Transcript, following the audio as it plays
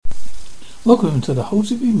Welcome to the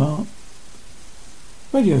Halsey B. Mark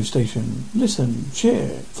radio station. Listen,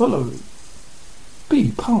 share, follow. Be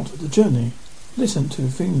part of the journey. Listen to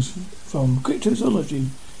things from cryptozoology,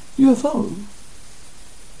 UFO,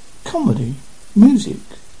 comedy, music,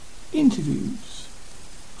 interviews,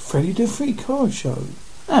 Freddy the Freak Horror Show,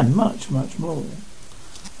 and much, much more.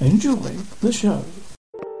 Enjoy the show.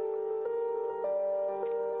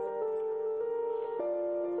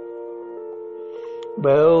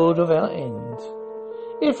 World without end.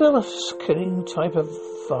 If a killing type of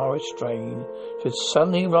virus strain should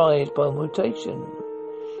suddenly rise by mutation,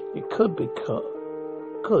 it could because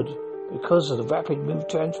of the rapid move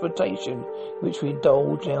transportation which we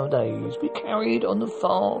indulge nowadays, be carried on the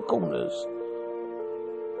far corners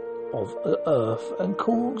of the earth and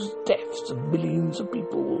cause deaths of millions of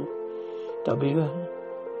people. W.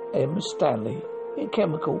 M. Stanley in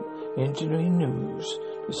Chemical Engineering News,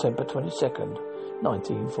 December 22nd,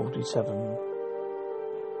 1947.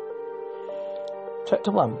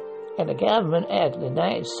 Chapter 1. And the government of the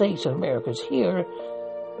United States of America is here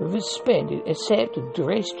suspended except the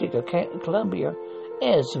District of Columbia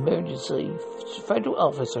as emergency federal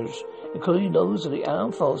officers, including those of the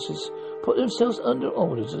armed forces, put themselves under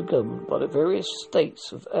orders of the government by the various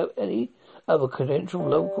states without any other credential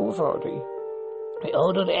local authority. The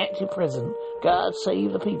order of the acting president, God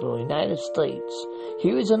save the people of the United States.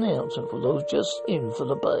 Here is an announcement for those just in for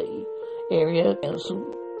the Bay Area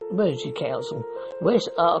Council, Emergency Council. West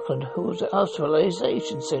Auckland holds a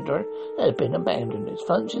hospitalization center that has been abandoned. Its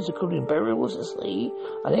functions, including burials at sea,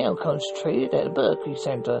 are now concentrated at the Berkeley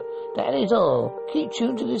Center. That is all. Keep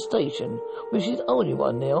tuned to this station, which is the only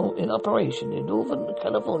one now in operation in Northern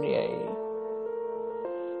California.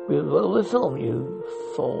 We will inform you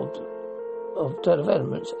of the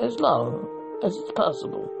developments as long as it's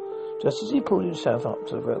possible. Just as he pulled himself up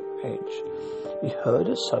to the rope edge, he heard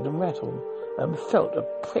a sudden rattle and felt a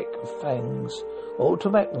prick of fangs.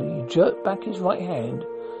 Automatically, he jerked back his right hand.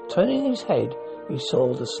 Turning his head, he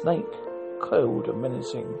saw the snake, cold and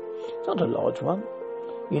menacing. Not a large one,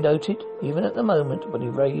 he noted, even at the moment when he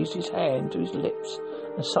raised his hand to his lips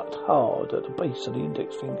and sucked hard at the base of the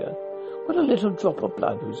index finger. What a little drop of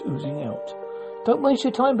blood was oozing out. Don't waste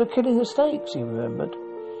your time by killing the snakes, he remembered.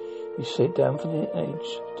 He slid down from the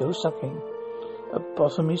edge, still sucking. At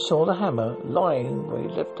bottom he saw the hammer lying where he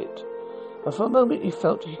left it. But for a moment he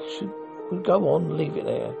felt he would go on and leave it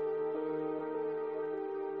there.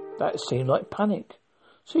 That seemed like panic.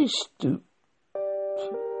 So he stooped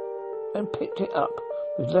and picked it up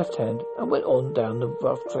with his left hand and went on down the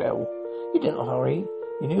rough trail. He didn't hurry.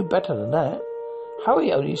 He knew better than that.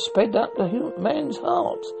 Hurry only sped up the man's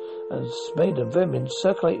heart and made the vermin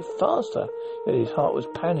circulate faster. Yet his heart was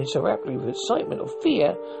pounding so rapidly with excitement or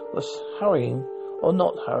fear, was hurrying or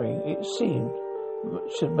not hurrying, it seemed,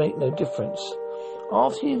 should make no difference.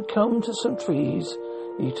 After he had come to some trees,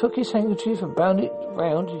 he took his handkerchief and bound it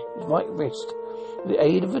round his right wrist. With the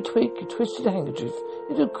aid of a twig, he twisted the handkerchief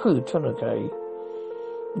into a crude tourniquet.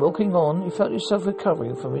 Walking on, he felt himself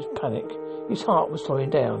recovering from his panic. His heart was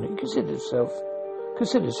slowing down. He considered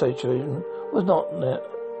the situation was not,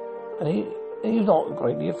 and he was not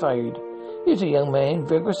greatly afraid. He was a young man,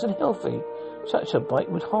 vigorous and healthy. Such a bite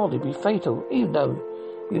would hardly be fatal, even though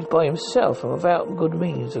he was by himself and without good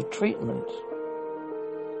means of treatment.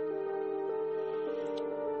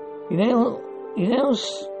 He now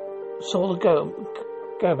saw the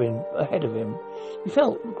cabin ahead of him. He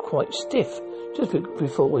felt quite stiff. Just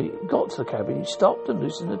before he got to the cabin, he stopped and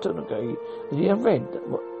loosened the tourniquet as he had read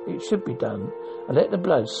what it should be done, and let the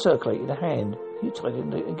blood circulate in the hand. He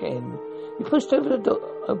tightened it again. He pushed open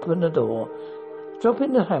the door,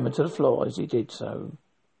 dropping the hammer to the floor as he did so.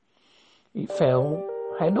 He fell,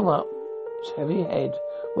 handle up, his heavy head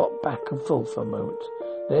rocked back and forth for a moment,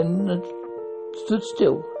 then stood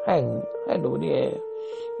still, handle in the air.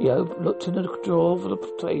 He looked in the drawer of the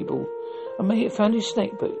table and found his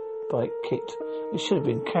snakebite kit he should have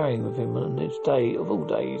been carrying with him on this day of all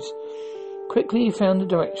days. Quickly he found the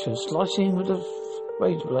directions, slicing with a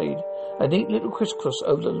razor blade a neat little crisscross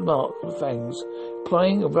over the mark of the fangs,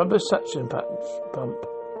 applying a rubber suction pump.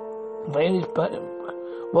 Laying his back,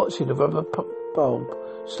 watching the rubber bulb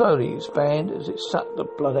slowly expand as it sucked the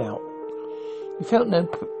blood out. He felt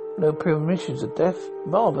no premonitions of death.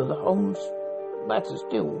 Rather, the whole matter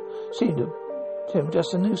still seemed to him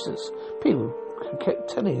just a nuisance. People kept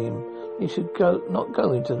telling him he should not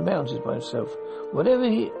go into the mountains by himself. Whatever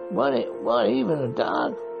what even a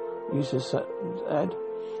dog? He used to add.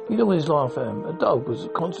 He'd always laugh at him. A dog was a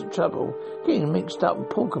constant trouble, getting mixed up with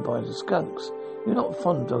porcupines and skunks. You're not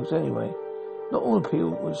fond of dogs anyway. Not all the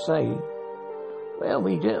people would say, Well,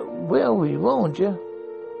 we warned you.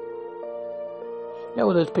 You know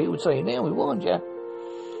what those people would say, now we warned you.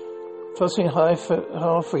 Tossing half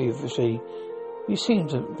feverishly, you seem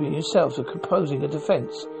to be yourself composing a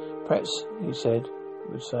defence. Perhaps, he would say,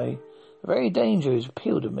 the very danger is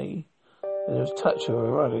appealed to me. There's a touch of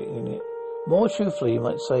erotic in it. More truthfully, you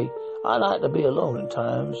might say, I like to be alone at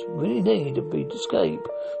times. Really need to be to escape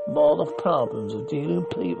from all the problems of dealing with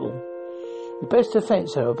people. The best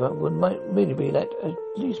defence, however, would really be that at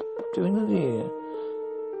least during the year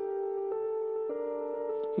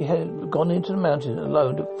he had gone into the mountains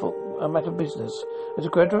alone for a matter of business. As a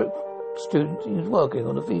graduate student, he was working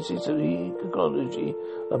on a thesis of the ecology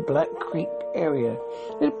of Black Creek area.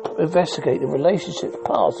 He investigate the relationships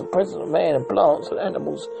past and present of man and plants and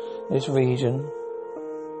animals in this region.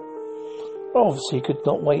 Obviously, he could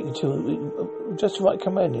not wait until just the right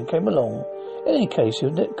companion came along. In any case, he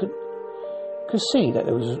could see that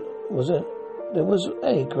there was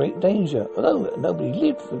a great danger, although nobody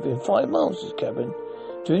lived within 5 miles of his cabin.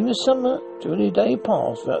 During the summer, during the day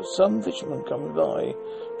passed without some fisherman coming by,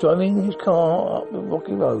 driving his car up the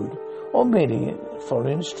rocky road, or merely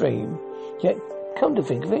following the stream. Yet, come to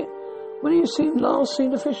think of it, when had you last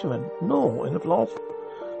seen a fisherman? Not in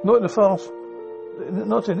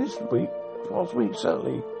this past week,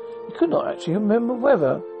 certainly. He could not actually remember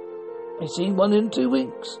whether he'd seen one in 2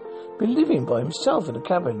 weeks. Been living by himself in a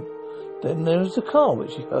cabin. Then there was the car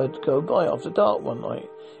which he heard go by after dark one night.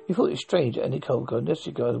 He thought it strange that any car could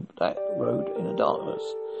necessarily go that road in the darkness.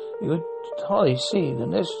 He would hardly see the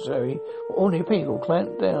necessary for ordinary people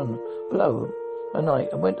clamped down below at night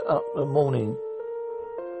and went up the morning.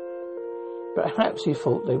 Perhaps he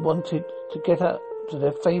thought they wanted to get out to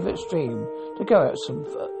their favourite stream to go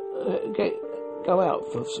out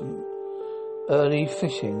for some early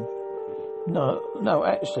fishing. No,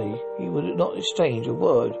 actually, he would not exchange a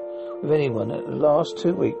word with anyone in the last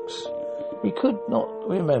 2 weeks. He could not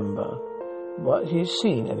remember what he had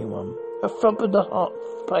seen anyone. A thump in the heart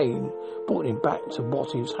pain brought him back to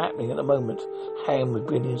what was happening at the moment. Hand was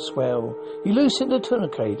beginning to swell. He loosened the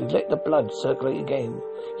tourniquet to let the blood circulate again.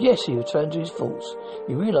 Yes, he returned to his thoughts.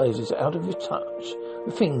 He realised he was out of his touch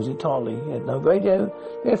with things entirely. He had no radio,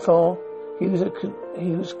 therefore he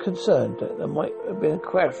was concerned that there might have been a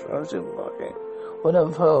crash on a supermarket, or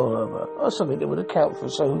another furlover, or something that would account for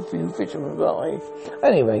so few fishermen by.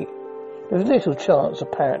 Anyway, there was little chance,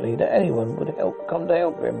 apparently, that anyone would come to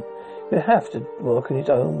help him. He would have to work in his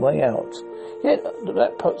own way out. Yet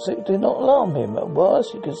that prospect did not alarm him. At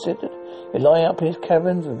worst, he considered he'd lie up in his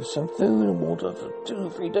cabin with some food and water for 2 or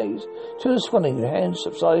 3 days, till the swelling of his hands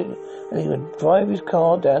subsided, and he would drive his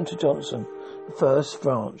car down to Johnson, the first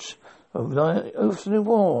branch of the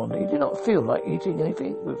war. He did not feel like eating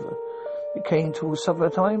anything. It came towards supper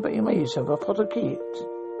time, but he made himself a pot of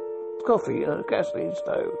coffee and a gasoline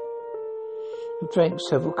stove. He drank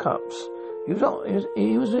several cups. He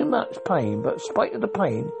was in much pain, but despite the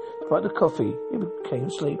pain, despite the coffee, he became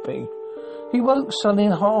sleepy. He woke suddenly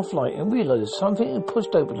in half light and realised something had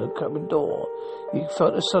pushed open the cabin door. He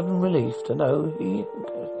felt a sudden relief to know he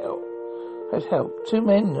had help. 2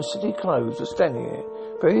 men in city clothes were standing there,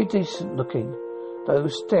 very decent looking, though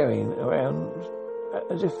staring around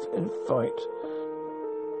as if in fright.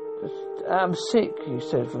 I'm sick, he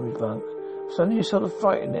said from his bunk. Suddenly he saw the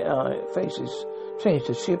fright in their faces changed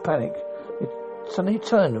to sheer panic. He suddenly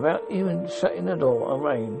turned without even shutting the door and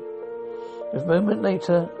ran. A moment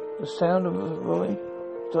later, the sound of a rolling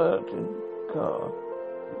starting car.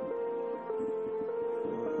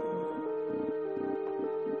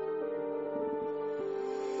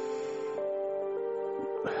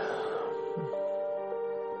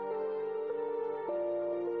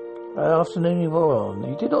 That afternoon he wore on.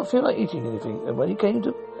 He did not feel like eating anything, and when he came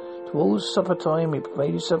towards supper time, he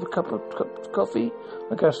made himself a cup of coffee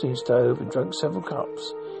on a gasoline stove and drank several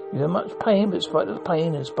cups. He was in much pain, but despite the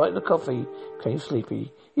pain and despite the coffee, became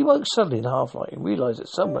sleepy. He woke suddenly in half-light and realised that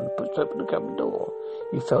someone pushed open the cabin door.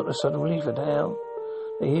 He felt a sudden relief at how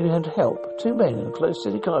that he had help. 2 men in close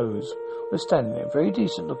city clothes were standing there, very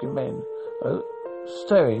decent-looking men,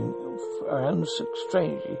 staring around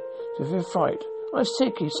strangely, as if in fright. I'm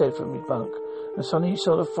sick, he said from his bunk, and suddenly he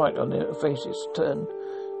saw the fright on their faces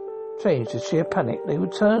changed to sheer panic. They were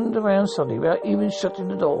turned around suddenly without even shutting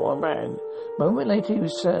the door and ran. A moment later, he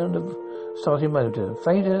was sound of starting motor,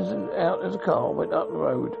 faded out as the car went up the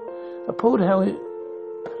road. Appalled how it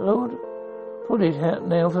pulled it out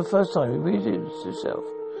now for the first time. He raised himself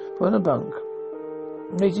from the bunk,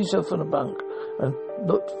 and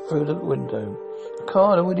looked through the window. The car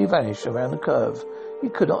had already vanished around the curve. He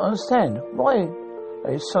could not understand why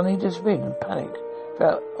they had suddenly disappeared in panic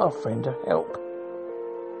without offering to help.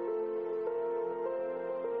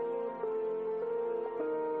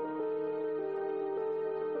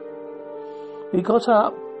 He got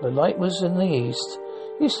up. The light was in the east.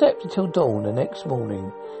 He slept until dawn the next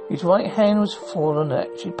morning. His right hand was full and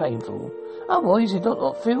actually painful. Otherwise, he did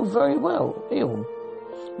not feel very ill.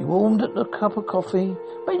 He warmed up a cup of coffee,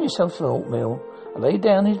 made himself some oatmeal, and lay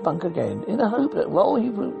down in his bunk again, in the hope that while he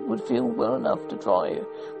would feel well enough to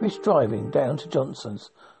risk driving down to Johnson's.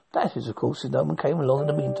 That is, of course, if no one came along in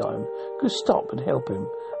the meantime, could stop and help him,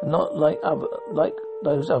 and not like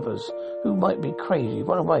those others who might be crazy,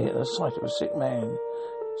 run away at the sight of a sick man.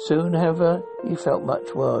 Soon, however, he felt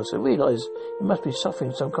much worse. He realized he must be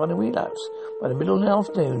suffering some kind of relapse. By the middle of the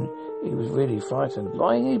afternoon, he was really frightened.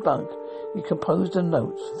 Lying in his bunk, he composed a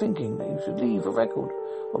note, thinking that he should leave a record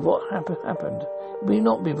of what happened. It would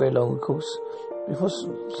not be very long, of course, before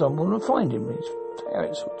someone would find him. His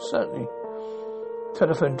parents would certainly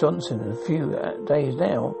telephone Johnson in a few days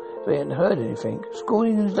now. They hadn't heard anything.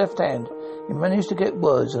 Scrawling in his left hand, he managed to get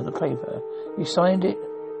words on the paper. He signed it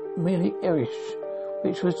merely Irish,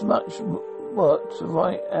 which was much work to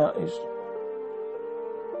write out.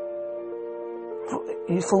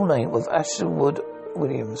 His full name was Asherwood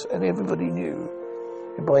Williams, and everybody knew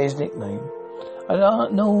him by his nickname. An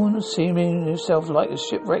unknown, seeming himself like a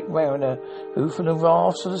shipwrecked mariner who, from the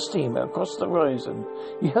rafts of the steamer across the horizon,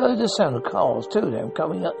 he heard the sound of cars, two of them,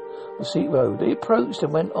 coming up the steep road. They approached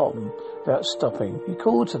and went on without stopping. He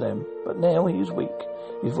called to them, but now he was weak.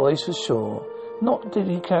 His voice was sure.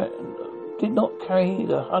 Did not carry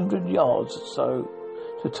the 100 yards or so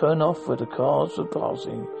to turn off where the cars were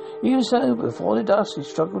passing. Even so, before the dusk, he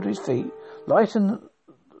struggled to his feet, lighted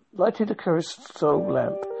a kerosene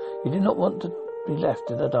lamp. He did not want to be left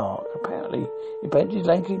in the dark. Apparently, he bent his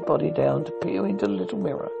lanky body down to peer into the little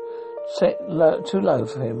mirror, set too low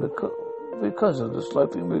for him because of the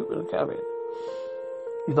sloping roof of the cabin.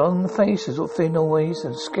 His long face was thin always,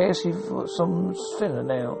 and scarcely some thinner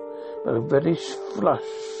now, but a reddish flush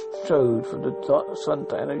showed from the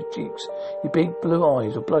suntan on his cheeks. His big blue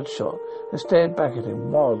eyes were bloodshot and stared back at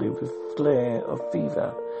him wildly with glare of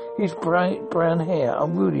fever. His bright brown hair,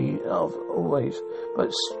 unruly always,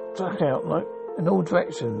 but stuck out like in all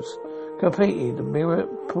directions, completed the mirror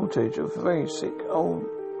portrait of a very sick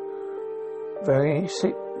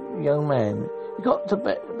young man. He got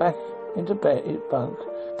back into his bunk,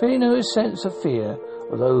 feeling no sense of fear,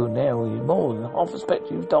 although now he was more than half suspected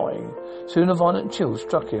he was dying. Soon a violent chill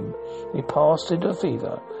struck him. He passed into a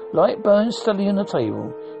fever. Light burned steadily on the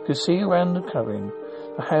table. He could see around the cabin.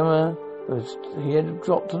 The hammer he had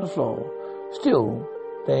dropped on the floor. Still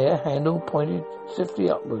there, handle pointed stiffly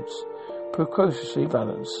upwards, precociously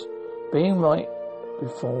balanced, being right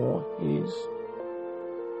before his